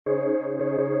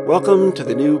Welcome to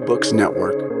the New Books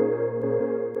Network.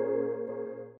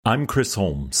 I'm Chris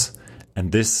Holmes,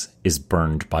 and this is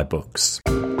Burned by Books.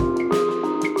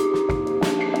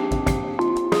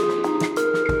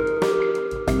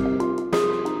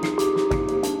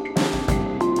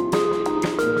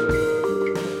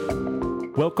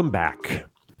 Welcome back.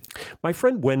 My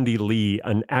friend Wendy Lee,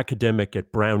 an academic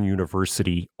at Brown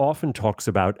University, often talks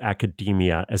about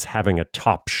academia as having a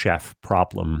Top Chef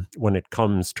problem when it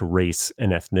comes to race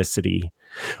and ethnicity.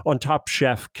 On Top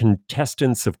Chef,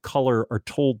 contestants of color are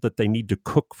told that they need to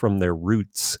cook from their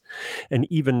roots, and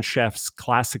even chefs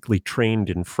classically trained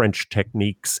in French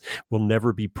techniques will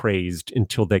never be praised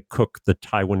until they cook the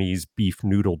Taiwanese beef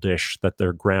noodle dish that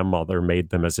their grandmother made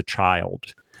them as a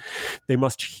child. They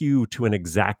must hew to an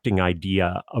exacting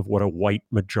idea of what a white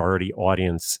majority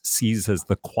audience sees as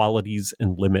the qualities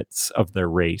and limits of their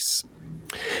race.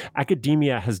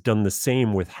 Academia has done the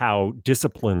same with how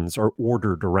disciplines are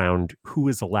ordered around who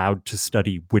is allowed to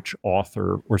study which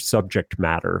author or subject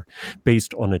matter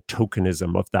based on a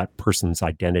tokenism of that person's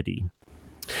identity.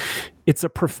 It's a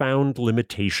profound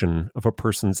limitation of a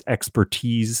person's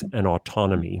expertise and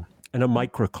autonomy, and a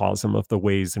microcosm of the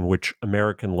ways in which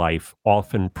American life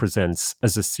often presents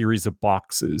as a series of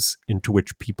boxes into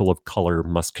which people of color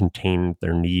must contain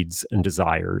their needs and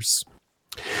desires.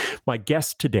 My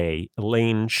guest today,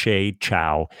 Elaine Hsieh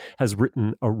Chou, has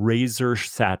written a razor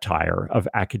satire of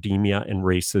academia and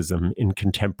racism in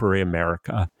contemporary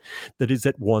America that is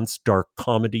at once dark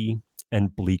comedy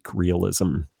and bleak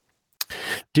realism.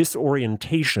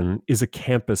 Disorientation is a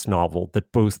campus novel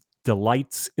that both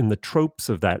delights in the tropes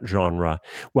of that genre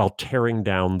while tearing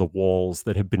down the walls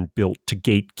that have been built to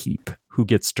gatekeep who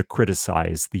gets to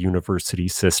criticize the university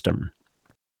system.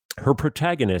 Her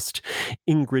protagonist,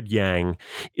 Ingrid Yang,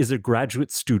 is a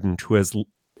graduate student who has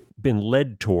been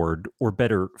led toward, or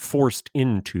better, forced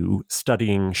into,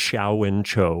 studying Xiao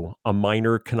Wenqiu, a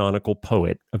minor canonical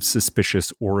poet of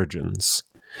suspicious origins.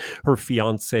 Her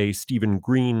fiancé, Stephen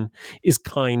Green, is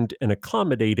kind and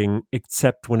accommodating,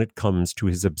 except when it comes to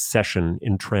his obsession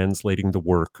in translating the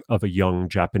work of a young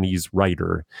Japanese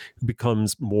writer who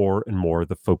becomes more and more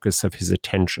the focus of his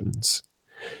attentions.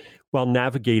 While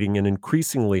navigating an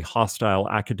increasingly hostile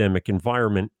academic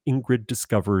environment, Ingrid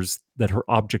discovers that her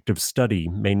object of study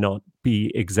may not be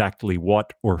exactly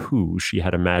what or who she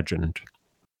had imagined.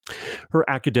 Her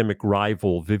academic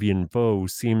rival, Vivian Vo,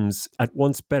 seems at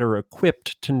once better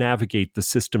equipped to navigate the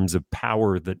systems of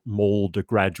power that mold a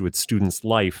graduate student's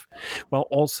life, while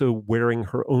also wearing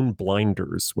her own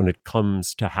blinders when it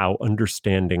comes to how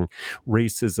understanding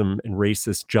racism and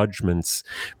racist judgments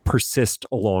persist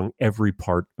along every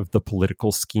part of the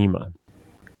political schema.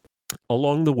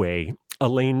 Along the way,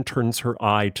 Elaine turns her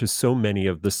eye to so many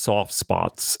of the soft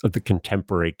spots of the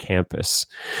contemporary campus,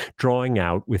 drawing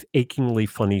out with achingly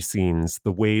funny scenes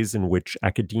the ways in which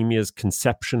academia's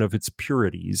conception of its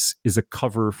purities is a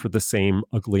cover for the same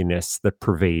ugliness that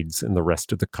pervades in the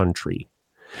rest of the country.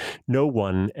 No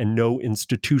one and no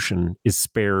institution is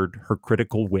spared her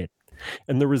critical wit,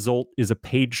 and the result is a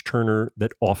page-turner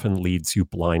that often leaves you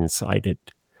blindsided.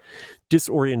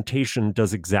 Disorientation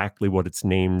does exactly what its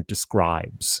name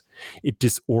describes. It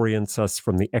disorients us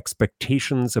from the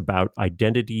expectations about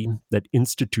identity that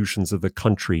institutions of the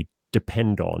country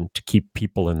depend on to keep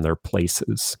people in their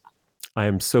places. I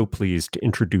am so pleased to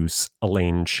introduce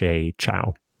Elaine Hsieh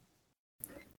Chou.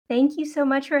 Thank you so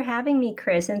much for having me,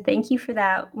 Chris, and thank you for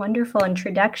that wonderful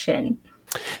introduction.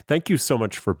 Thank you so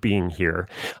much for being here.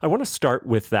 I want to start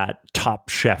with that Top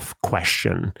Chef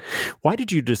question. Why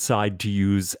did you decide to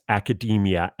use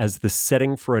academia as the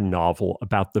setting for a novel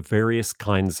about the various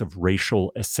kinds of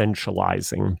racial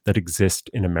essentializing that exist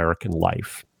in American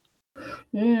life?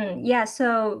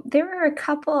 So there were a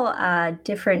couple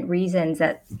different reasons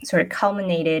that sort of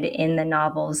culminated in the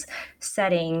novel's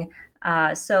setting.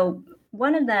 So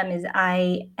one of them is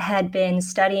I had been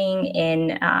studying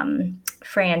in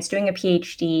France, doing a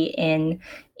PhD in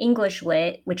English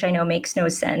Lit, which I know makes no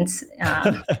sense.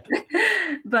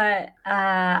 But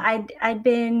I'd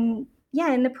been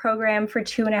in the program for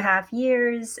 2.5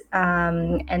 years,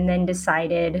 and then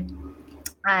decided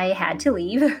I had to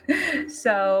leave.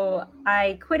 So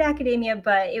I quit academia,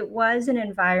 but it was an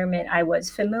environment I was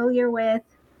familiar with.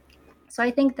 So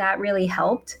I think that really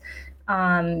helped.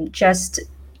 Just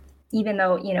even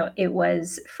though, it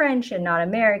was French and not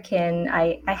American,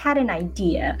 I had an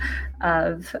idea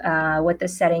of what the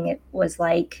setting was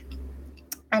like.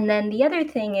 And then the other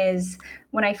thing is,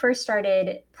 when I first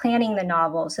started planning the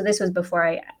novel, so this was before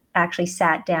I actually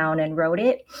sat down and wrote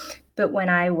it, but when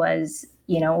I was,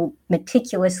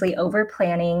 meticulously over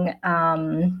planning,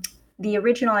 the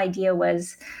original idea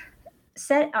was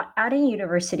set at a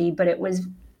university, but it was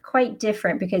quite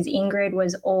different because Ingrid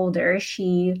was older.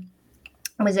 She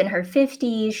was in her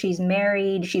 50s. She's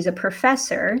married. She's a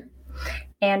professor.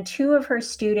 And two of her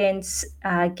students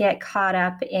get caught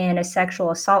up in a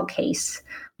sexual assault case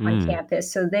on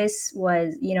campus. So this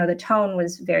was, the tone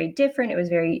was very different. It was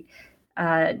very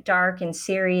dark and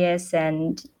serious.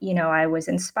 And, I was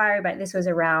inspired by this was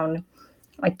around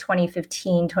like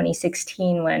 2015,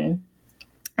 2016, when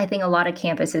I think a lot of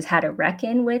campuses had to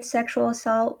reckon with sexual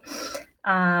assault.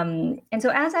 And so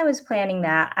as I was planning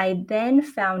that, I then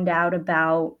found out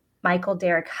about Michael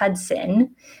Derrick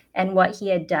Hudson and what he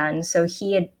had done. So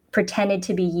he had pretended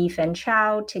to be Yi-Fen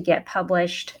Chao to get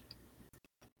published.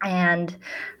 And,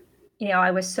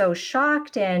 I was so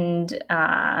shocked and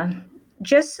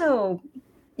just so,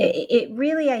 it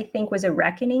really, I think, was a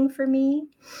reckoning for me.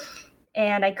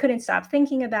 And I couldn't stop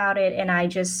thinking about it. And I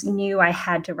just knew I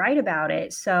had to write about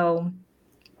it. So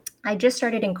I just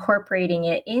started incorporating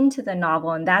it into the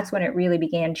novel. And that's when it really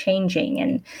began changing.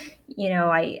 And,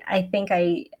 I think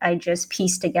I just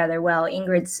pieced together, well,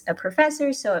 Ingrid's a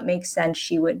professor, so it makes sense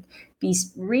she would be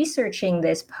researching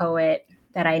this poet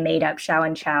that I made up,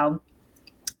 Xiao Chao.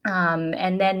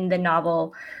 And then the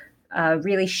novel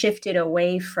really shifted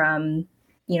away from,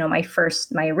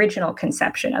 my original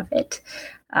conception of it.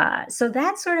 So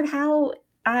that's sort of how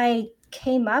I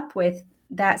came up with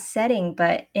that setting.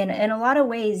 But in a lot of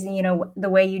ways, the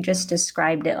way you just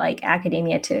described it, like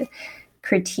academia to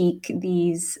critique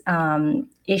these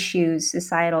issues,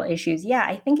 societal issues. Yeah,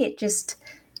 I think it just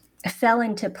fell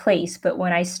into place. But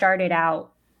when I started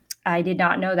out, I did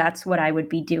not know that's what I would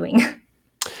be doing.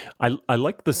 I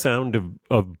like the sound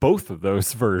of both of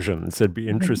those versions. It'd be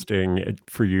interesting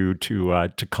for you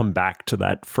to come back to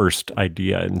that first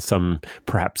idea in some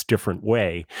perhaps different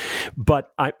way.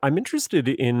 But I'm interested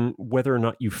in whether or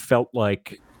not you felt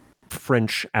like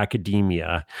French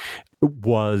academia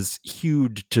was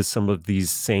hewed to some of these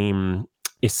same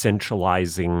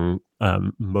essentializing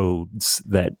modes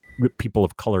that people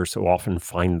of color so often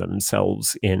find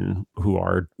themselves in, who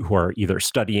are either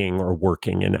studying or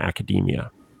working in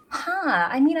academia.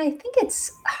 I mean, I think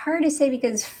it's hard to say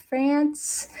because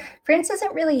France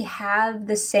doesn't really have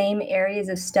the same areas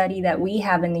of study that we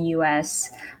have in the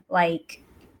US, like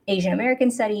Asian American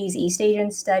studies, East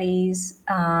Asian studies.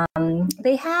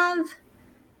 They have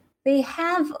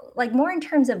like more in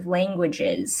terms of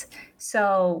languages.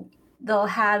 So they'll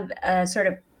have a sort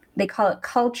of, they call it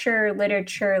culture,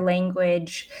 literature,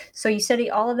 language. So you study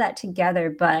all of that together.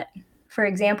 But for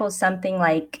example, something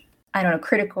like, I don't know,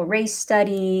 critical race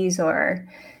studies, or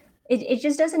it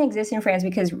just doesn't exist in France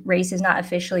because race is not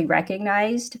officially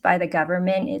recognized by the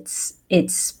government.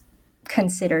 It's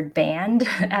considered banned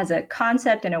as a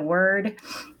concept and a word.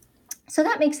 So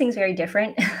that makes things very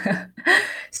different.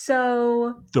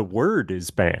 So the word is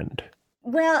banned.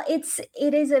 Well,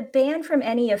 it is a ban from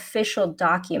any official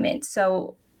document.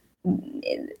 So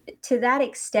to that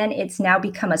extent, it's now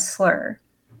become a slur.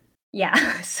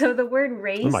 Yeah. So the word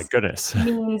race, oh my goodness,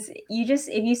 means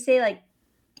if you say like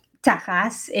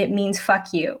tajas, it means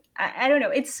fuck you. I don't know.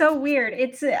 It's so weird.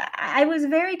 I was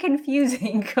very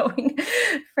confusing going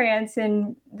France,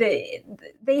 and they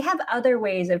have other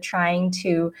ways of trying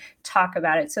to talk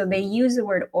about it. So they use the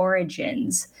word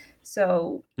origins.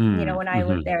 So, when I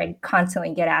lived there, I'd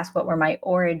constantly get asked what were my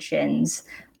origins.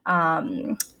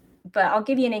 But I'll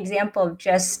give you an example of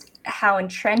just how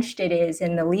entrenched it is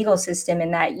in the legal system, in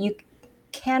that you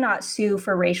cannot sue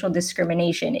for racial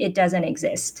discrimination. It doesn't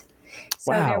exist.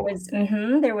 So wow.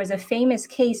 there was a famous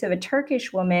case of a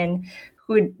Turkish woman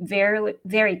who had very,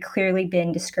 very clearly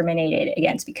been discriminated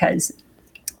against because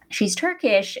she's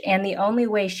Turkish, and the only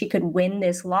way she could win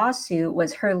this lawsuit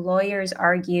was her lawyers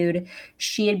argued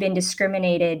she had been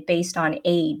discriminated based on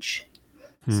age.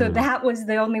 So that was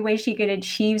the only way she could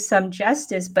achieve some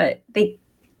justice. But they,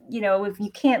 if you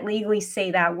can't legally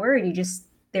say that word,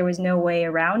 there was no way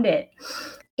around it.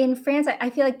 In France,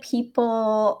 I feel like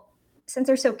people, since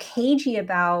they're so cagey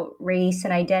about race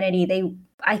and identity, they,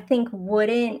 I think,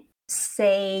 wouldn't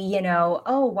say,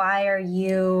 oh, why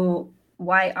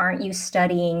aren't you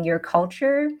studying your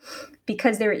culture?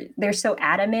 Because they're so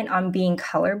adamant on being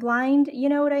colorblind. You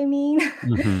know what I mean?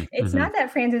 It's not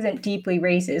that France isn't deeply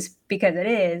racist, because it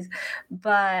is,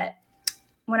 but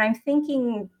when I'm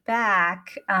thinking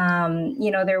back,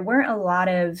 there weren't a lot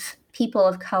of people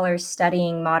of color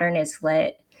studying modernist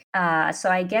lit. So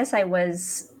I guess I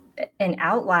was an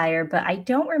outlier, but I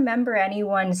don't remember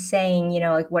anyone saying,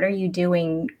 like, what are you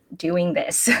doing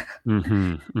this?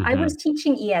 I was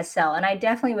teaching ESL, and I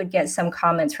definitely would get some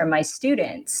comments from my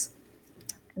students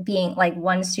being like,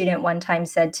 one student one time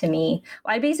said to me,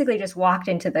 well, I basically just walked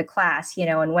into the class,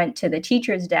 and went to the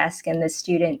teacher's desk, and the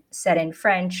student said in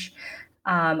French,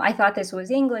 I thought this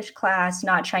was English class,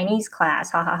 not Chinese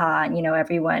class, ha ha ha. And,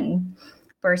 everyone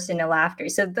burst into laughter.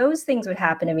 So those things would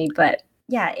happen to me. But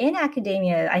yeah, in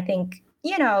academia, I think,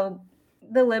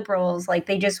 the liberals, like,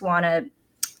 they just want to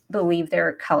believe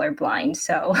they're colorblind.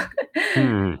 So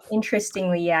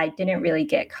interestingly, yeah, I didn't really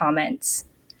get comments.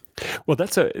 Well,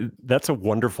 that's a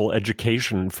wonderful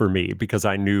education for me, because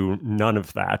I knew none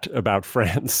of that about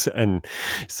France, and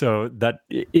so that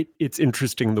it's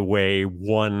interesting the way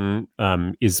one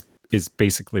is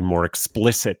basically more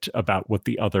explicit about what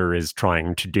the other is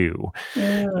trying to do.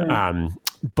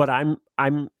 But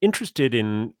I'm interested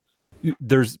in,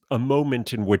 there's a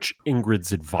moment in which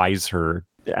Ingrid's advisor,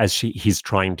 as he's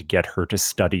trying to get her to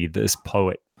study this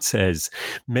poet, says,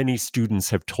 many students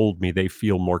have told me they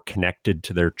feel more connected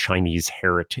to their Chinese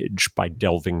heritage by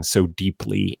delving so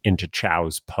deeply into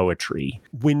Chow's poetry.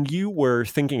 When you were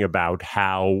thinking about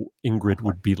how Ingrid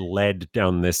would be led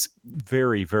down this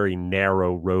very, very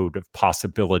narrow road of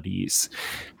possibilities,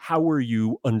 how were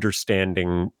you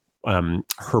understanding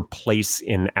her place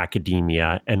in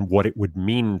academia and what it would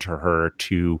mean to her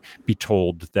to be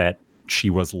told that she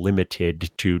was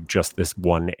limited to just this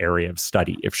one area of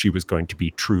study if she was going to be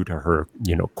true to her,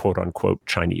 quote unquote,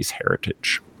 Chinese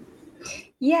heritage?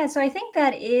 Yeah, so I think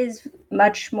that is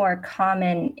much more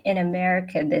common in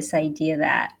America, this idea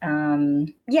that,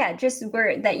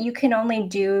 that you can only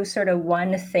do sort of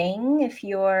one thing if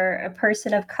you're a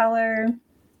person of color.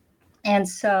 And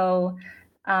so,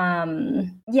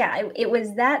 it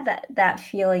was that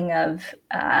feeling of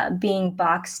being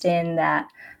boxed in that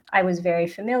I was very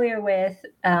familiar with.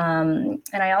 And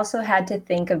I also had to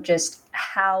think of just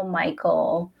how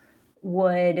Michael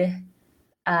would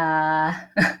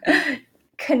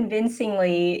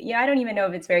convincingly, I don't even know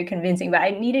if it's very convincing, but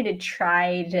I needed to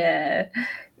try to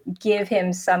give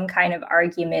him some kind of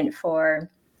argument for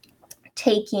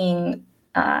taking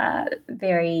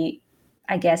very,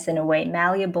 I guess, in a way,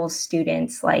 malleable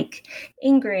students like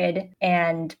Ingrid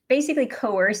and basically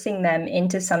coercing them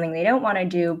into something they don't want to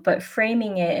do, but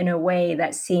framing it in a way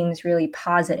that seems really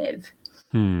positive,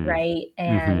 right?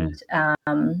 And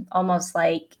almost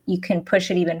like you can push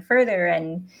it even further.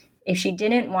 And if she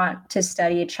didn't want to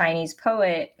study a Chinese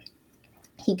poet,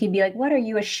 he could be like, what, are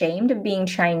you ashamed of being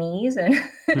Chinese? And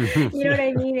you know what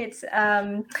I mean? It's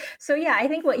so yeah, I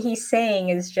think what he's saying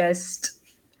is just,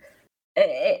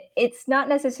 it's not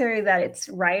necessarily that it's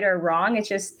right or wrong. It's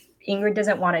just Ingrid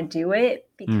doesn't want to do it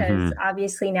because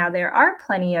obviously now there are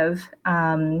plenty of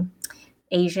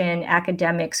Asian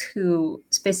academics who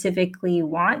specifically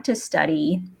want to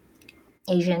study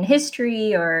Asian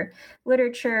history or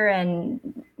literature,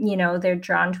 and they're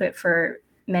drawn to it for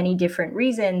many different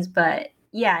reasons. But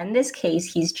yeah, in this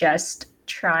case, he's just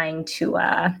trying to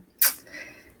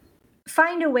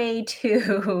find a way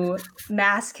to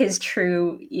mask his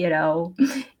true,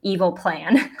 evil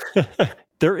plan.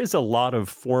 There is a lot of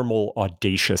formal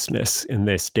audaciousness in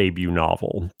this debut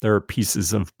novel. There are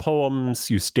pieces of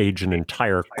poems. You stage an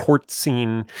entire court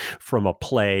scene from a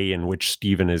play in which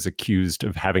Stephen is accused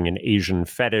of having an Asian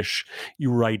fetish.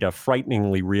 You write a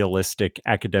frighteningly realistic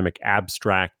academic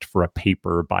abstract for a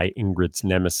paper by Ingrid's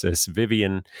nemesis,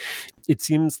 Vivian. It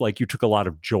seems like you took a lot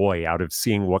of joy out of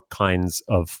seeing what kinds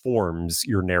of forms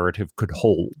your narrative could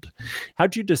hold.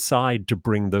 How'd you decide to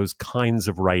bring those kinds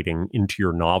of writing into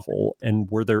your novel, and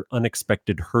were there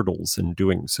unexpected hurdles in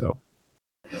doing so?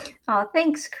 Oh,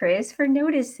 thanks, Chris, for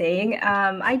noticing.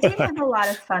 I did have a lot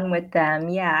of fun with them.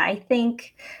 Yeah, I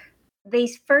think they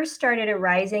first started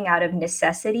arising out of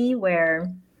necessity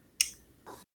where,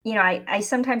 I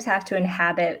sometimes have to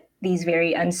inhabit these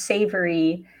very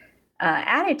unsavory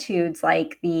attitudes,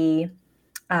 like the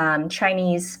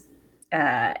Chinese,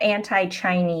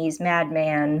 anti-Chinese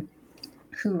madman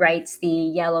who writes the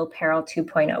Yellow Peril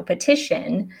 2.0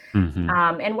 petition.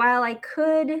 And while I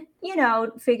could,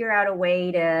 figure out a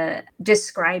way to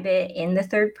describe it in the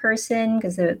third person,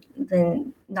 because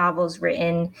the novel's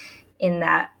written in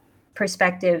that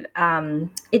perspective,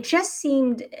 it just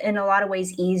seemed in a lot of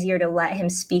ways easier to let him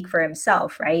speak for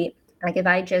himself, right? Like if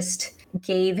I just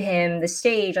gave him the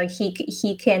stage, like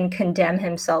he can condemn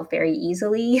himself very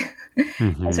easily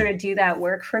and sort of do that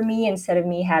work for me instead of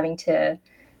me having to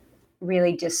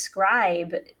really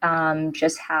describe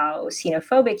just how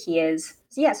xenophobic he is.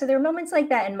 So there were moments like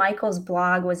that, and Michael's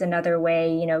blog was another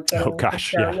way, getting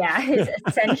his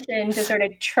ascension to sort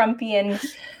of Trumpian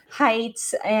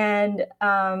heights. And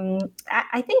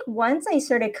I think once I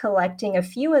started collecting a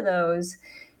few of those,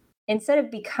 instead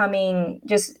of becoming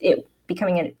just it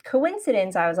becoming a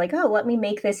coincidence, I was like, oh, let me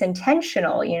make this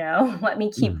intentional, let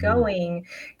me keep going.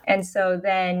 And so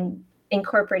then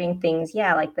incorporating things,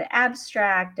 like the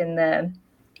abstract and the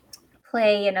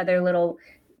play and other little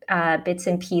bits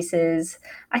and pieces.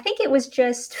 I think it was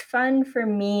just fun for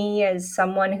me as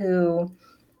someone who,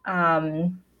 I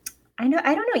don't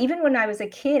know, even when I was a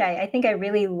kid, I think I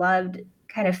really loved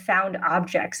kind of found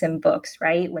objects in books,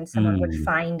 right? When someone would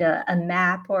find a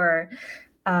map or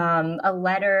a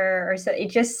letter or so, it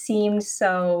just seemed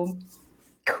so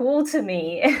cool to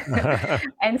me.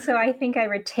 And so I think I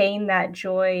retained that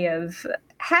joy of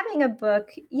having a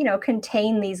book,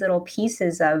 contain these little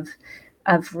pieces of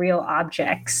real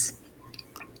objects.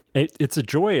 It's a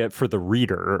joy for the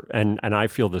reader, and I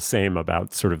feel the same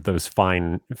about sort of those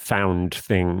found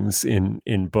things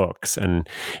in books, and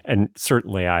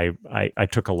certainly I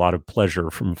took a lot of pleasure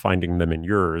from finding them in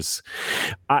yours.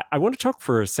 I want to talk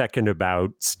for a second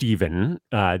about Stephen,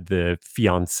 the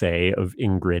fiancé of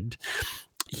Ingrid.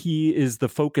 He is the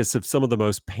focus of some of the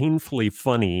most painfully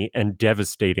funny and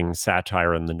devastating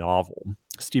satire in the novel.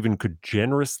 Stephen could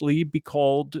generously be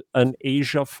called an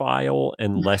Asiaphile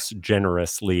and less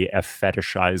generously a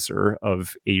fetishizer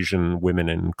of Asian women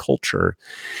and culture.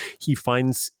 He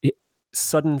finds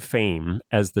sudden fame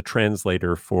as the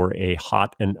translator for a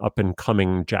hot and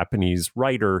up-and-coming Japanese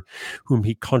writer whom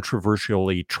he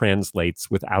controversially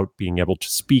translates without being able to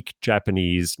speak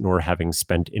Japanese nor having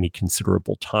spent any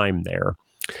considerable time there.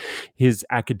 His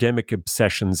academic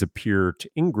obsessions appear to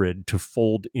Ingrid to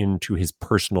fold into his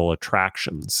personal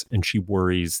attractions, and she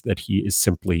worries that she is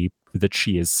simply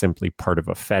part of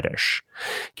a fetish.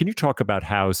 Can you talk about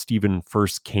how Stephen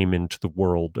first came into the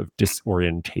world of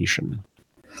disorientation?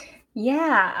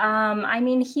 Yeah, I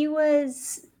mean,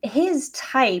 his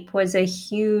type was a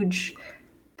huge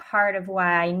part of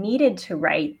why I needed to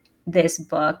write this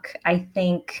book. I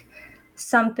think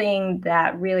something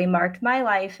that really marked my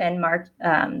life and marked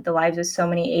the lives of so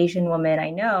many Asian women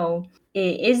I know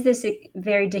is this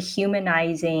very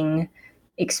dehumanizing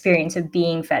experience of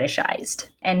being fetishized,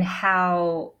 and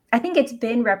how I think it's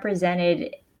been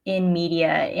represented in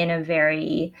media in a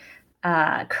very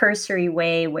cursory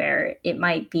way where it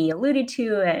might be alluded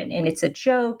to and it's a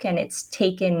joke and it's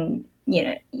taken,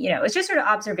 it's just sort of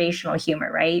observational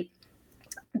humor, right?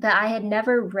 That I had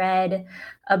never read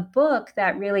a book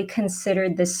that really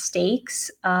considered the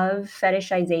stakes of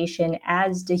fetishization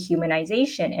as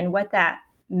dehumanization and what that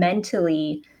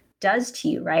mentally does to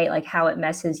you, right? Like how it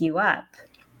messes you up.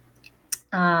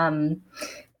 And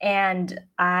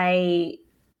I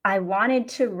wanted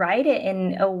to write it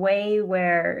in a way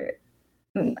where,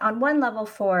 on one level,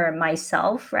 for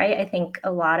myself, right? I think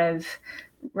a lot of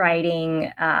writing,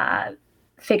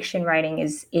 fiction writing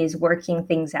is working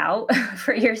things out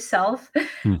for yourself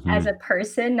as a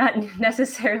person, not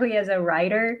necessarily as a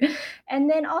writer. And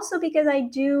then also because I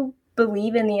do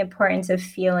believe in the importance of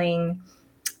feeling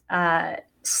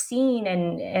seen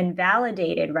and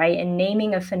validated, right? And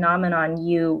naming a phenomenon,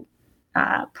 you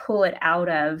pull it out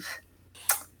of,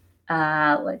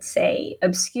 let's say,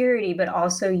 obscurity, but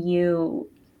also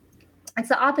it's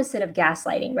the opposite of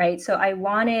gaslighting, right? So I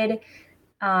wanted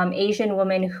Asian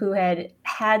women who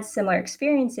had similar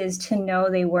experiences to know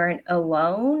they weren't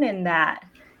alone and that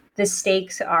the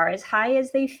stakes are as high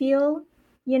as they feel,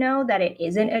 that it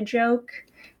isn't a joke.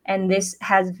 And this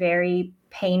has very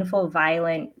painful,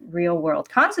 violent, real world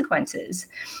consequences.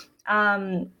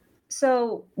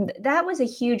 So that was a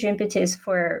huge impetus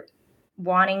for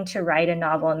wanting to write a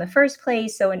novel in the first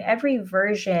place. So in every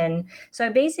version, I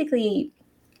basically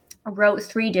wrote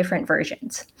 3 different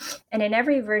versions. And in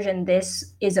every version,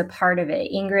 this is a part of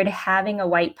it. Ingrid having a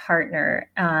white partner,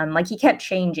 he kept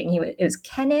changing. It was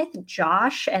Kenneth,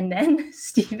 Josh, and then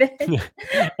Stephen.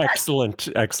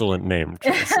 Excellent name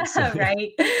choices.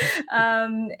 Right.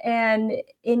 And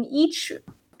in each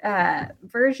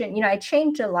version, I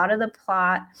changed a lot of the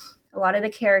plot, a lot of the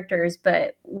characters,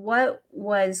 but what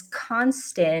was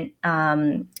constant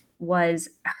was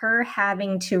her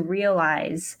having to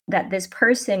realize that this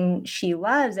person she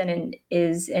loves and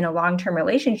is in a long-term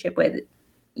relationship with,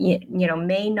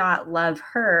 may not love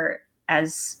her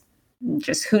as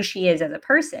just who she is as a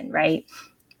person, right?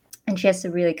 And she has to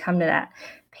really come to that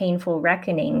painful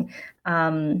reckoning.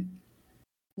 So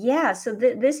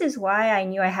this is why I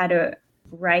knew I had to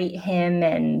write him.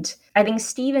 And I think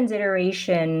Stephen's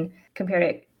iteration compared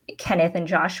to Kenneth and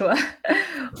Joshua,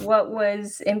 what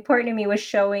was important to me was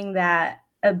showing that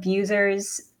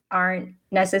abusers aren't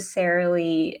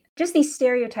necessarily just these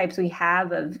stereotypes we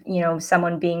have of,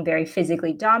 someone being very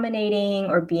physically dominating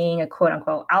or being a quote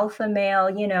unquote alpha male.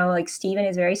 Like Stephen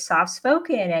is very soft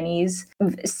spoken and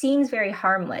seems very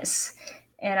harmless.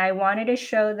 And I wanted to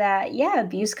show that, yeah,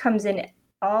 abuse comes in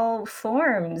all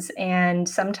forms. And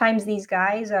sometimes these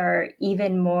guys are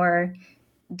even more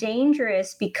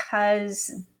dangerous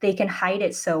because they can hide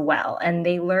it so well and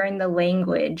they learn the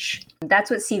language. That's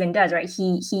what Stephen does, right?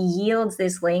 He yields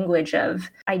this language of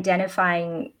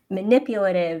identifying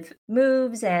manipulative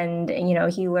moves, and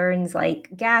he learns like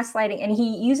gaslighting, and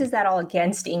he uses that all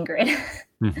against Ingrid.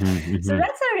 So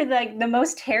that's sort of like the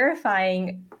most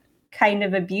terrifying kind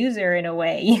of abuser in a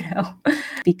way,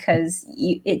 because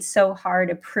it's so hard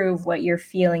to prove what you're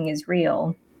feeling is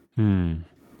real.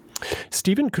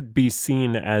 Stephen could be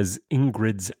seen as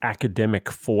Ingrid's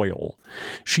academic foil.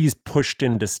 She's pushed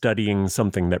into studying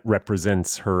something that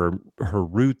represents her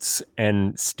roots,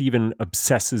 and Stephen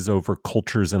obsesses over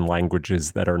cultures and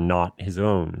languages that are not his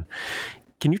own.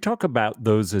 Can you talk about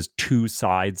those as two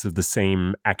sides of the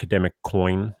same academic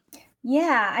coin?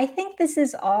 Yeah, I think this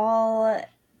is all...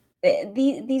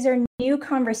 These are new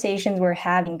conversations we're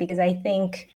having, because I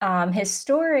think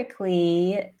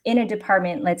historically in a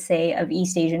department, let's say, of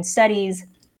East Asian studies,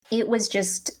 it was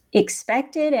just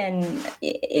expected and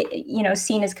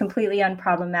seen as completely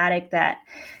unproblematic that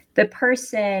the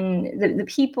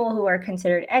people who are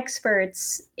considered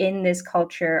experts in this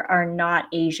culture are not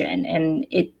Asian. And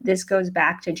this goes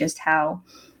back to just how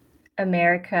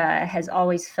America has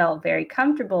always felt very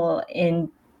comfortable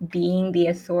in being the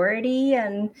authority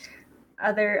and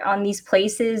on these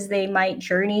places they might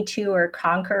journey to or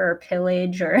conquer or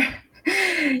pillage or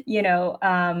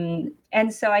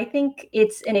and so I think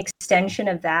it's an extension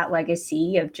of that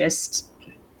legacy of just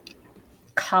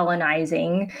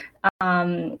colonizing,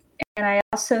 and I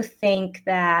also think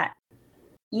that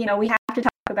we have to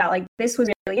talk about, like, this was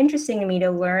really interesting to me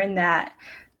to learn that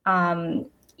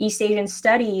East Asian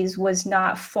studies was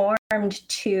not formed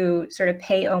to sort of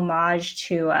pay homage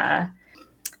to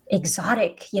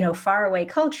exotic, faraway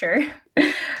culture,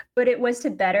 but it was to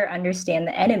better understand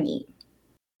the enemy.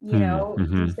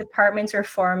 These departments were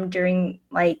formed during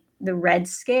like the Red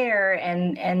Scare,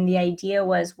 and the idea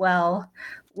was, well,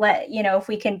 if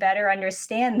we can better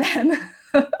understand them,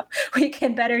 we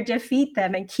can better defeat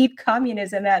them and keep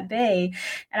communism at bay.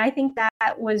 And I think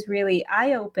that was really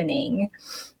eye-opening.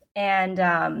 And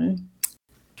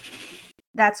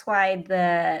that's why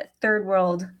the Third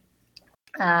World,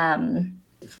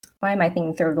 why am I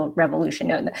thinking Third World Revolution?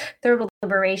 No, the Third World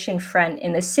Liberation Front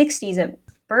in the 60s at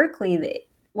Berkeley,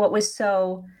 what was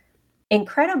so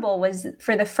incredible was,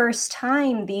 for the first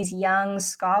time, these young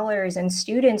scholars and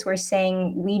students were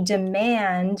saying, we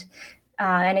demand,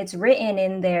 and it's written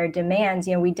in their demands,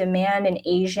 we demand an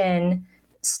Asian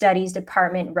studies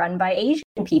department run by Asian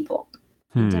people.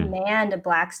 Demand a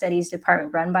Black studies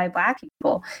department run by Black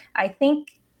people. I think,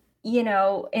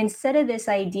 instead of this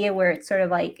idea where it's sort of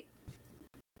like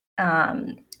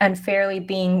unfairly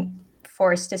being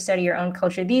forced to study your own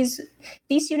culture, these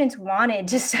students wanted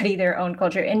to study their own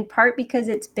culture, in part because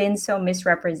it's been so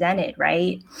misrepresented,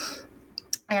 right?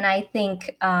 And I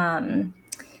think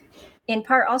in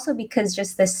part also because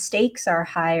just the stakes are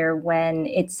higher when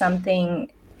it's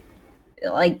something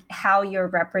like how you're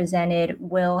represented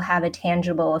will have a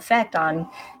tangible effect on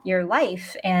your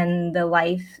life and the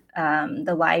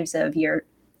lives of your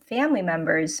family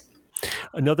members.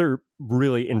 Another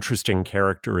really interesting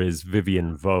character is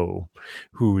Vivian Vo,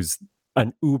 who's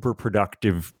an uber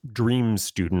productive dream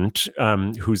student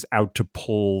who's out to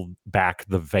pull back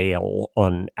the veil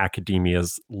on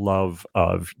academia's love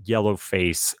of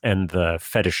yellowface and the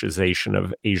fetishization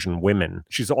of Asian women.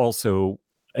 She's also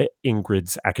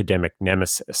Ingrid's academic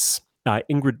nemesis.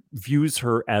 Ingrid views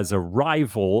her as a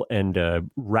rival and a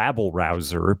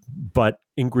rabble-rouser, but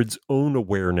Ingrid's own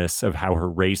awareness of how her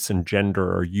race and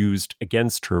gender are used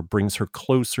against her brings her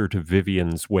closer to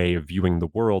Vivian's way of viewing the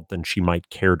world than she might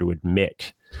care to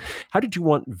admit. How did you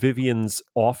want Vivian's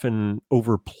often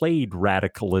overplayed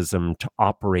radicalism to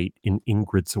operate in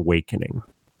Ingrid's awakening?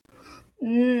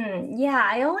 Yeah,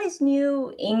 I always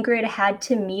knew Ingrid had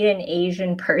to meet an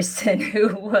Asian person who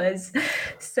was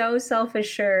so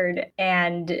self-assured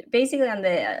and basically on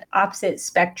the opposite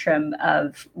spectrum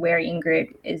of where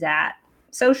Ingrid is at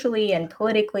socially and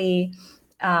politically.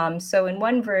 So in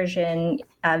one version,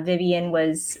 Vivian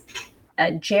was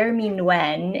Jeremy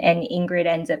Nguyen, and Ingrid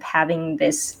ends up having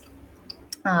this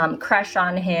crush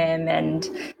on him, and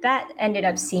that ended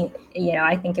up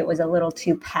I think it was a little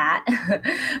too pat.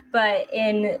 But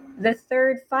in the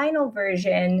third final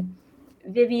version,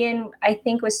 Vivian, I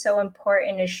think, was so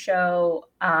important to show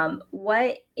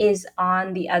what is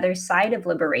on the other side of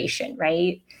liberation,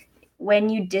 right? When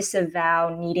you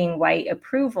disavow needing white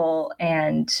approval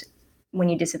and when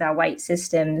you disavow white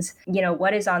systems,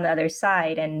 what is on the other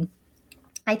side? And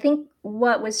I think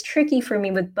what was tricky for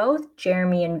me with both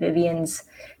Jeremy and Vivian's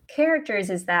characters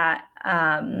is that,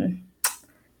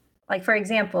 like, for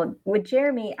example, with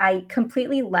Jeremy, I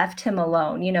completely left him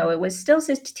alone. It was still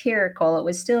satirical, it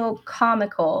was still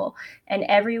comical, and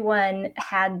everyone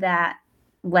had that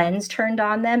lens turned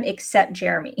on them except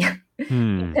Jeremy.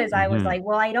 Because I was Mm-hmm. like,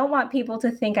 well, I don't want people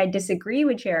to think I disagree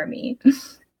with Jeremy.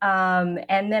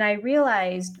 And then I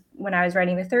realized when I was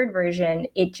writing the third version,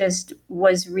 it just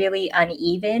was really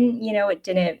uneven. It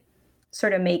didn't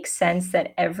sort of make sense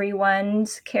that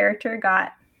everyone's character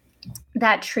got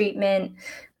that treatment,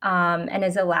 and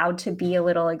is allowed to be a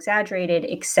little exaggerated,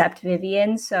 except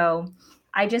Vivian. So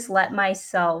I just let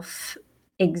myself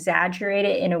exaggerate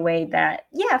it in a way that,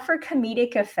 yeah, for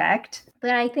comedic effect.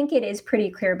 But I think it is pretty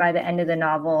clear by the end of the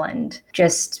novel, and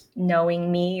just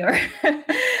knowing me, or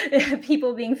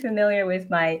people being familiar with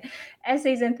my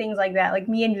essays and things like that, like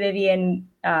me and Vivian,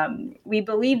 we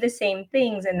believe the same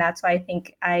things. And that's why I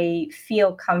think I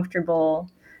feel comfortable,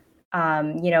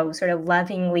 sort of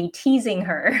lovingly teasing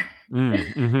her.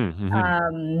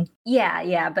 Mm-hmm.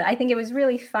 Yeah, but I think it was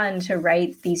really fun to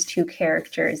write these two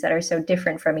characters that are so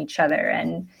different from each other,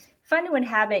 and fun to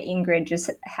inhabit Ingrid just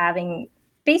having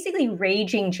basically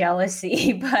raging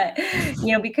jealousy. But,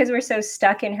 because we're so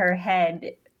stuck in her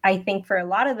head, I think for a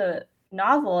lot of the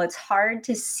novel, it's hard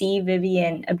to see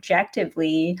Vivian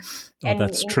objectively. Oh, And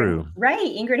that's true.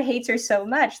 Ingrid hates her so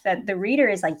much that the reader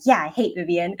is like, yeah, I hate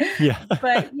Vivian. Yeah.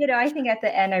 But, I think at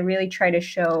the end, I really try to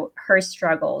show her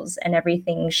struggles and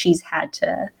everything she's had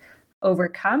to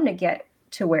overcome to get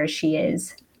to where she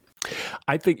is.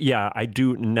 I think, yeah, I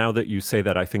do. Now that you say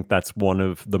that, I think that's one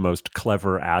of the most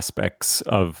clever aspects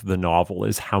of the novel,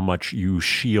 is how much you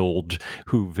shield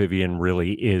who Vivian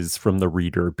really is from the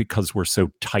reader, because we're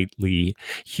so tightly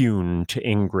hewn to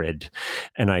Ingrid.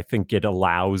 And I think it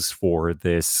allows for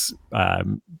this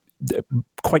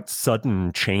quite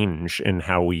sudden change in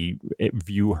how we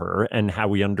view her, and how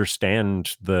we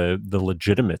understand the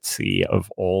legitimacy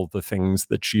of all the things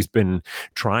that she's been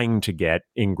trying to get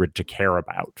Ingrid to care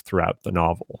about throughout the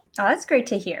novel. Oh, that's great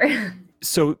to hear.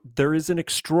 So there is an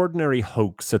extraordinary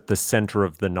hoax at the center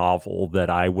of the novel that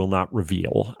I will not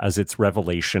reveal, as its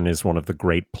revelation is one of the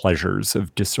great pleasures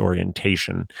of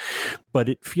disorientation. But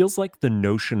it feels like the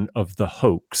notion of the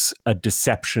hoax, a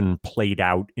deception played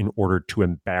out in order to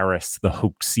embarrass the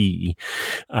hoaxee,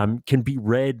 can be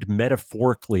read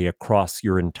metaphorically across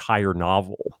your entire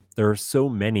novel. There are so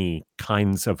many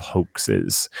kinds of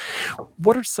hoaxes.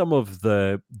 What are some of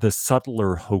the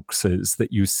subtler hoaxes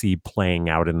that you see playing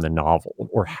out in the novel?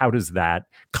 Or how does that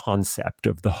concept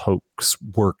of the hoax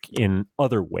work in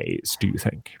other ways, do you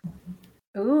think?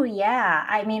 Ooh, yeah.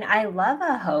 I mean, I love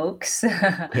a hoax,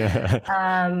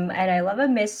 and I love a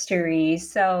mystery.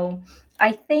 So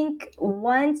I think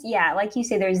once, yeah, like you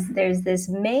say, there's this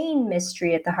main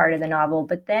mystery at the heart of the novel,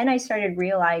 but then I started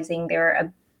realizing there are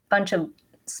a bunch of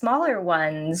smaller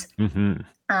ones. Mm-hmm.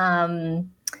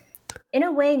 In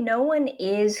a way, no one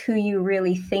is who you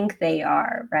really think they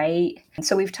are, right? And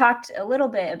so we've talked a little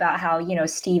bit about how,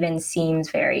 Stephen seems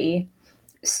very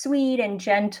sweet and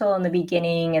gentle in the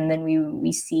beginning, and then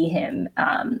we see him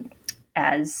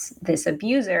as this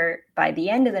abuser by the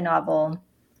end of the novel,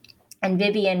 and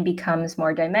Vivian becomes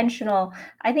more dimensional.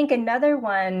 I think another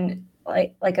one,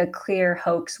 like a clear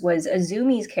hoax, was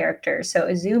Azumi's character. So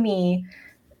Azumi,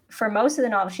 for most of the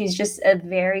novel, she's just a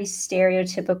very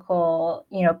stereotypical,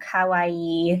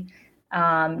 kawaii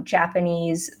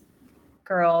Japanese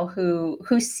girl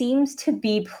who seems to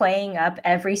be playing up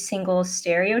every single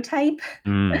stereotype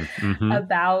Mm-hmm.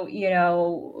 about,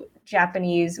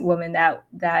 Japanese woman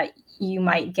that you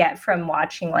might get from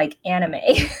watching like anime.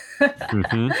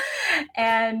 Mm-hmm.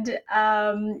 And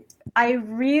I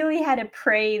really had to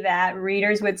pray that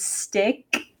readers would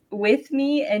stick with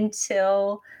me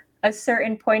until a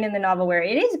certain point in the novel, where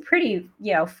it is pretty,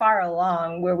 far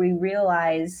along, where we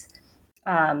realize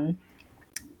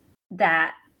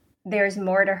that there's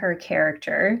more to her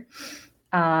character,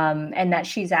 and that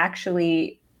she's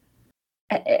actually,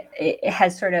 it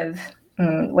has sort of,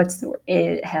 what's the word?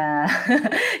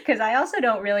 Because I also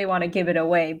don't really want to give it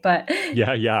away, but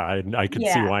Yeah, I could see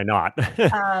yeah. why not.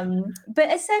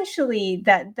 But essentially,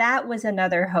 that was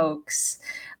another hoax,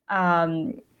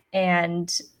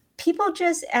 and people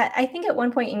just, I think at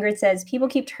one point Ingrid says, people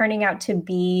keep turning out to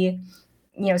be,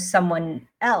 someone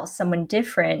else, someone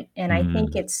different, and I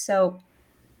think it's so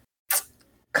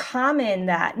common,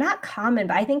 that not common,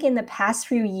 but I think in the past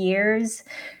few years,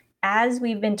 as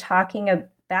we've been talking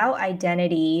about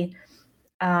identity,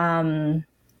 there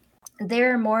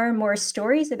are more and more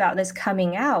stories about this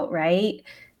coming out, right?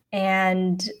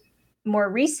 And more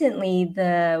recently,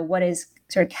 what has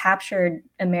sort of captured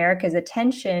America's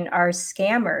attention are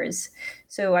scammers.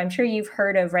 So I'm sure you've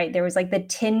heard of, right? There was like the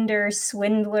Tinder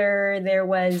swindler. There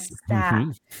was that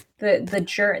Hmm.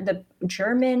 the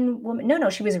German woman. No,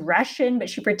 she was Russian, but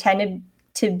she pretended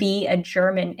to be a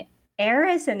German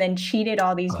heiress and then cheated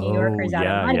all these New Oh, Yorkers out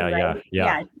of yeah, money, yeah, yeah, right?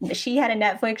 yeah. Yeah, she had a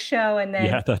Netflix show, and then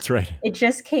Yeah, that's right. it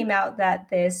just came out that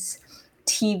this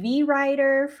TV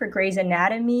writer for Grey's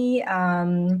Anatomy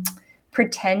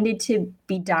pretended to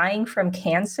be dying from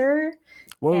cancer.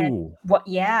 And Whoa. what?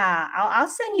 Yeah, I'll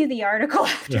send you the article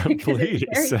after Yeah, because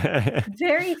it's please.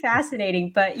 very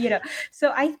fascinating. But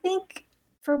so I think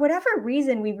for whatever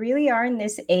reason, we really are in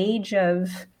this age of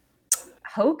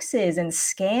hoaxes and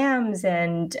scams,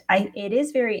 and it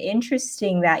is very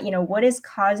interesting that what is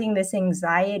causing this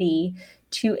anxiety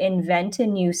to invent a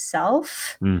new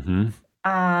self. Hmm.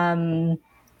 um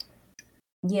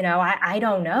I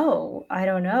don't know. I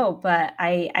don't know, but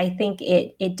I think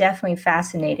it definitely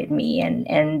fascinated me,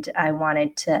 and I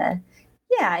wanted to,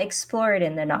 yeah, explore it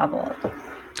in the novel.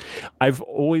 I've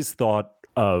always thought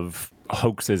of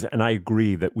hoaxes, and I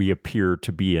agree that we appear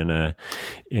to be in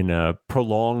a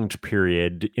prolonged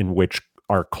period in which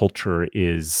our culture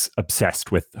is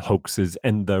obsessed with hoaxes,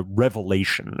 and the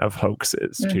revelation of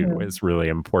hoaxes too Mhm. is really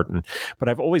important. But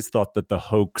I've always thought that the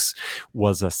hoax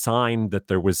was a sign that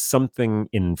there was something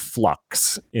in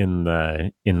flux in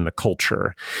the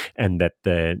culture, and that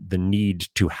the need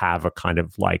to have a kind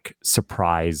of like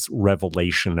surprise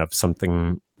revelation of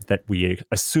something that we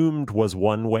assumed was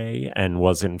one way and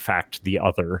was in fact the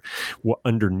other.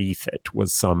 Underneath it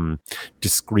was some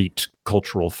discrete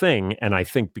cultural thing. And I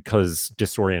think because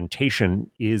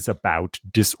disorientation is about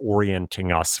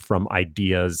disorienting us from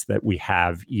ideas that we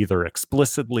have either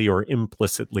explicitly or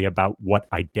implicitly about what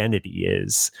identity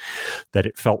is, that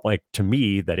it felt like to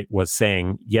me that it was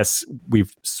saying, yes,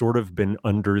 we've sort of been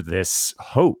under this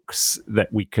hoax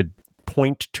that we could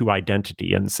point to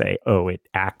identity and say, oh, it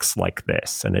acts like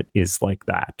this and it is like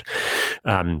that.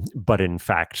 But in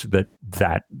fact,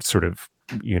 that sort of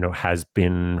has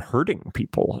been hurting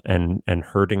people and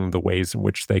hurting the ways in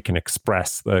which they can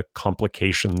express the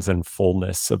complications and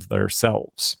fullness of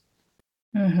themselves.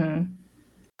 Mhm.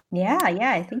 Yeah,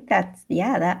 I think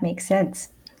that makes sense.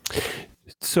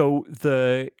 So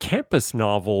the campus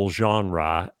novel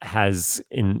genre has,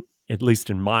 at least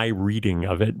in my reading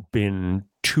of it, been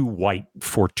too white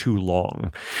for too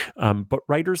long. But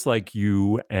writers like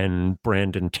you and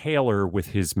Brandon Taylor, with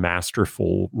his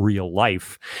masterful Real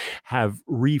Life, have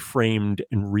reframed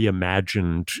and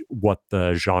reimagined what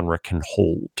the genre can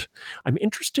hold. I'm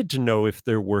interested to know if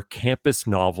there were campus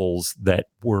novels that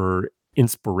were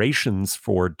inspirations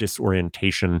for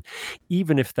disorientation,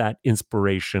 even if that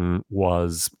inspiration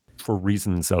was for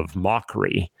reasons of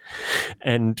mockery.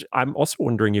 And I'm also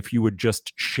wondering if you would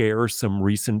just share some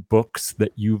recent books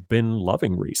that you've been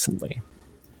loving recently.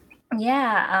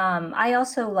 Yeah, I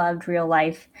also loved Real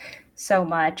Life so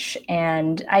much,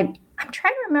 and I'm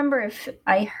trying to remember if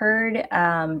I heard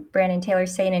Brandon Taylor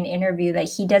say in an interview that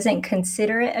he doesn't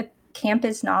consider it a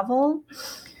campus novel,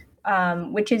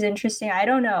 which is interesting. I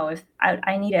don't know if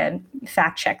I need to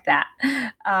fact check that.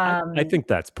 I think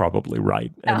that's probably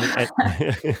right.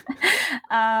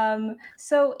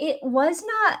 So it was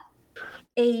not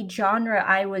a genre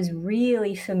I was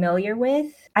really familiar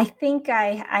with. I think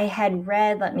I had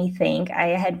read, let me think, I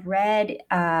had read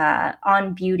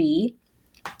On Beauty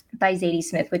by Zadie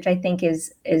Smith, which I think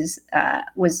was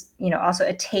also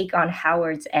a take on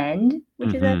Howard's End,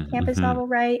 which is a campus novel,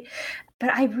 right? But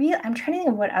I'm trying to think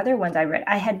of what other ones I read.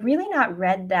 I had really not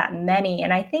read that many,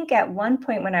 and I think at one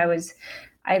point when I was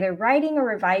either writing or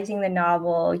revising the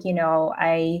novel,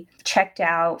 I checked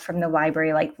out from the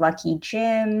library like Lucky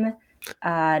Jim,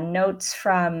 notes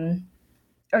from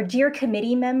or Dear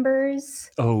Committee Members.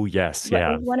 Oh yes,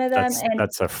 yeah. Was one of them,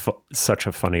 That's such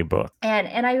a funny book.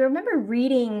 And I remember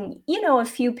reading, a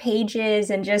few pages,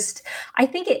 and just I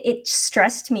think it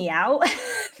stressed me out.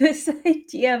 This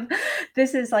idea of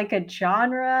this is like a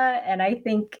genre, and I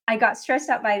think I got stressed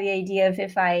out by the idea of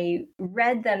if I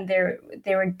read them, there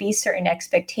would be certain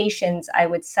expectations I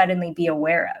would suddenly be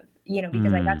aware of.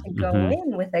 Because I got to go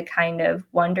in with a kind of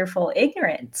wonderful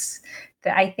ignorance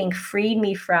that I think freed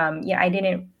me from, I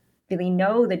didn't really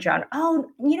know the genre. Oh,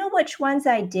 which ones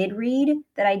I did read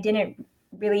that I didn't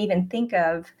really even think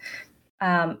of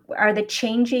are the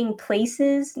Changing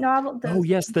Places novel. Oh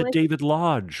yes, the David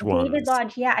Lodge ones. David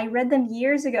Lodge, yeah, I read them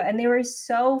years ago, and they were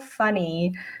so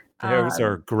funny. Those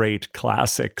are great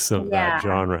classics of that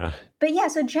genre. But yeah,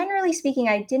 so generally speaking,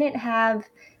 I didn't have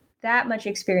that much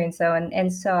experience though,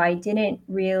 and so I didn't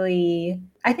really.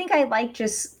 I think I like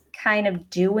just kind of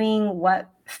doing what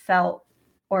felt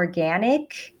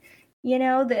organic.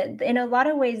 That in a lot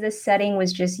of ways, the setting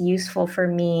was just useful for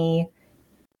me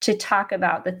to talk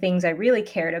about the things I really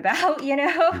cared about,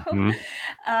 Mm-hmm.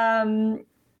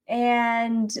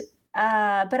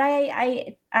 But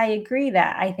I agree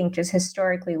that I think just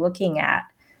historically looking at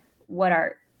what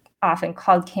are often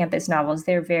called campus novels,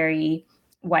 they're very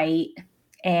white.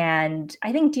 And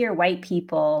I think Dear White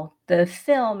People, the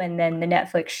film and then the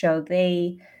Netflix show,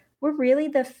 they were really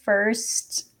the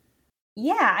first.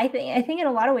 Yeah, I think in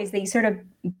a lot of ways they sort of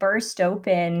burst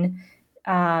open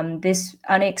this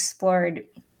unexplored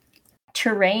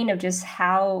terrain of just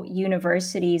how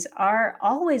universities are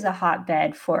always a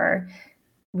hotbed for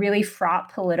really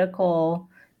fraught political,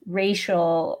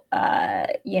 racial,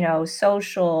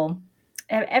 social,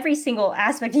 every single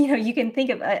aspect, you can think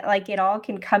of, like it all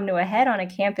can come to a head on a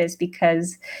campus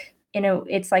because,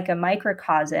 it's like a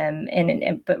microcosm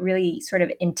but really sort of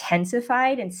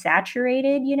intensified and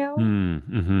saturated,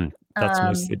 Mm-hmm. That's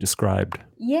nicely described.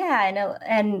 Yeah.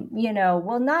 And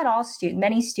well, not all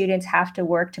many students have to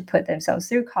work to put themselves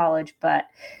through college, but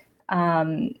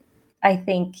I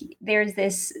think there's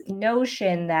this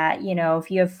notion that, if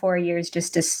you have 4 years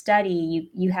just to study,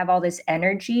 you have all this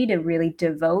energy to really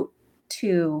devote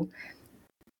to,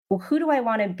 well, who do I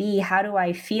want to be? How do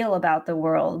I feel about the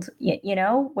world?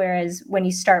 Whereas when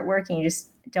you start working, you just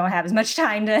don't have as much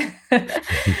time to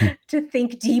to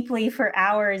think deeply for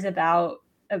hours about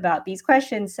these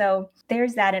questions. So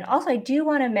there's that. And also I do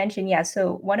want to mention,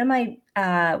 so one of my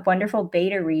wonderful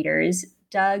beta readers,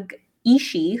 Doug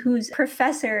Ishii, who's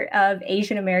professor of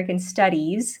Asian American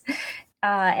Studies,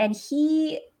 and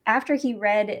he, after he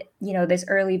read, this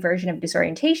early version of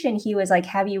Disorientation, he was like,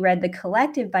 have you read The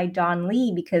Collective by Don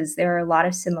Lee? Because there are a lot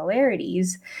of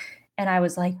similarities. And I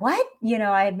was like, what?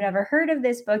 I had never heard of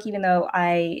this book, even though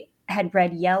I had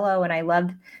read Yellow and I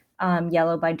loved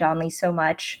Yellow by Don Lee so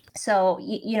much. So,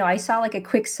 I saw like a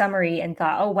quick summary and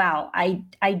thought, oh, wow,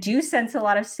 I do sense a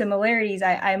lot of similarities.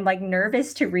 I'm like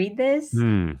nervous to read this.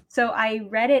 So I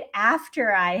read it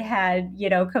after I had,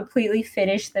 completely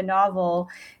finished the novel.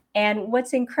 And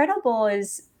what's incredible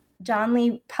is Don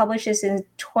Lee published this in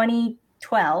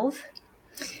 2012.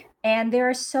 And there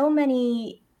are so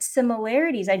many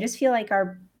similarities. I just feel like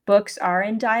our books are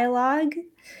in dialogue.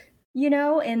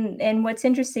 And what's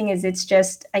interesting is it's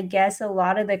just, I guess, a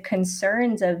lot of the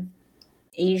concerns of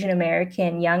young Asian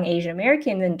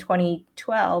Americans in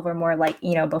 2012 or more like,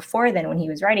 before then when he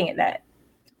was writing it, that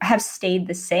have stayed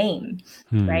the same,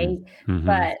 right? Mm-hmm.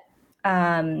 But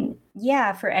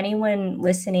for anyone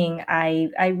listening,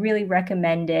 I really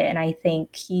recommend it. And I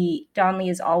think Don Lee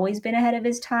has always been ahead of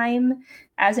his time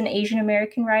as an Asian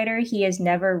American writer. He has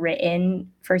never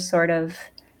written for sort of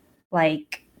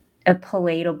like a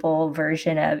palatable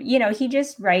version of, he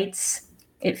just writes,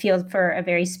 it feels, for a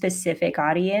very specific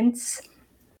audience.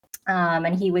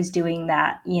 And he was doing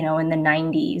that, in the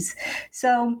 90s.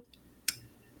 So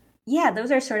yeah,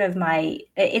 those are sort of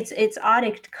it's odd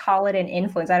to call it an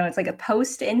influence. I don't know, it's like a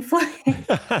post-influence.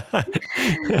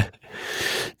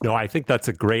 No, I think that's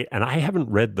a great, and I haven't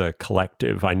read The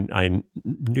Collective. I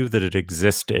knew that it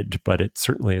existed, but it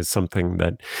certainly is something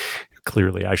that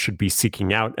clearly I should be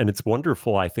seeking out. And it's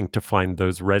wonderful, I think, to find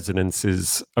those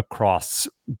resonances across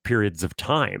periods of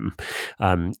time,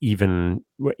 even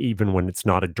when it's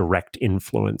not a direct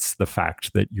influence, the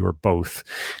fact that you're both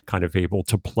kind of able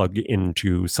to plug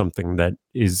into something that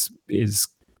is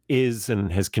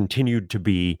and has continued to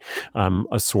be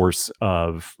a source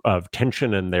of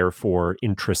tension and therefore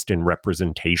interest in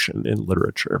representation in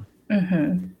literature.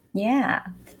 Mm-hmm. Yeah.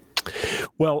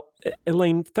 Well,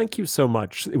 Elaine, thank you so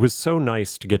much. It was so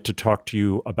nice to get to talk to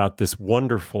you about this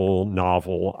wonderful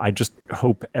novel. I just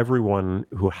hope everyone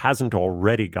who hasn't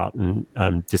already gotten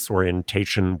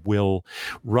Disorientation will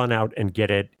run out and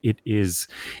get it. It's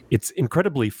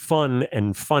incredibly fun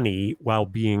and funny while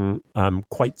being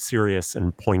quite serious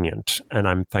and poignant. And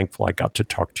I'm thankful I got to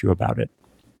talk to you about it.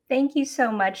 Thank you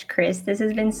so much, Chris. This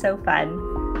has been so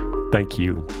fun. Thank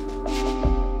you.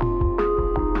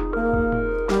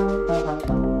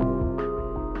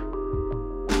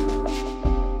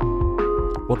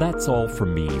 Well, that's all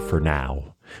from me for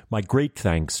now. My great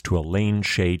thanks to Elaine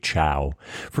Shea Chow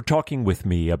for talking with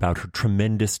me about her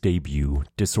tremendous debut,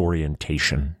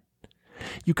 Disorientation.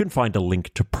 You can find a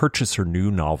link to purchase her new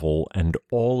novel and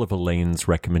all of Elaine's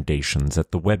recommendations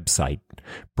at the website,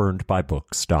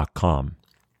 burnedbybooks.com.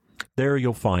 There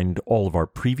you'll find all of our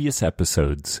previous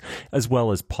episodes, as well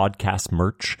as podcast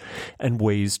merch and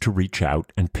ways to reach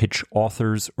out and pitch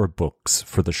authors or books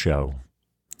for the show.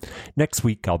 Next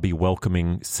week, I'll be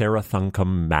welcoming Sarah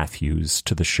Thuncombe Matthews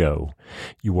to the show.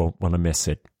 You won't want to miss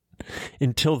it.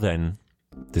 Until then,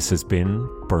 This has been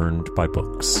Burned by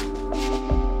Books.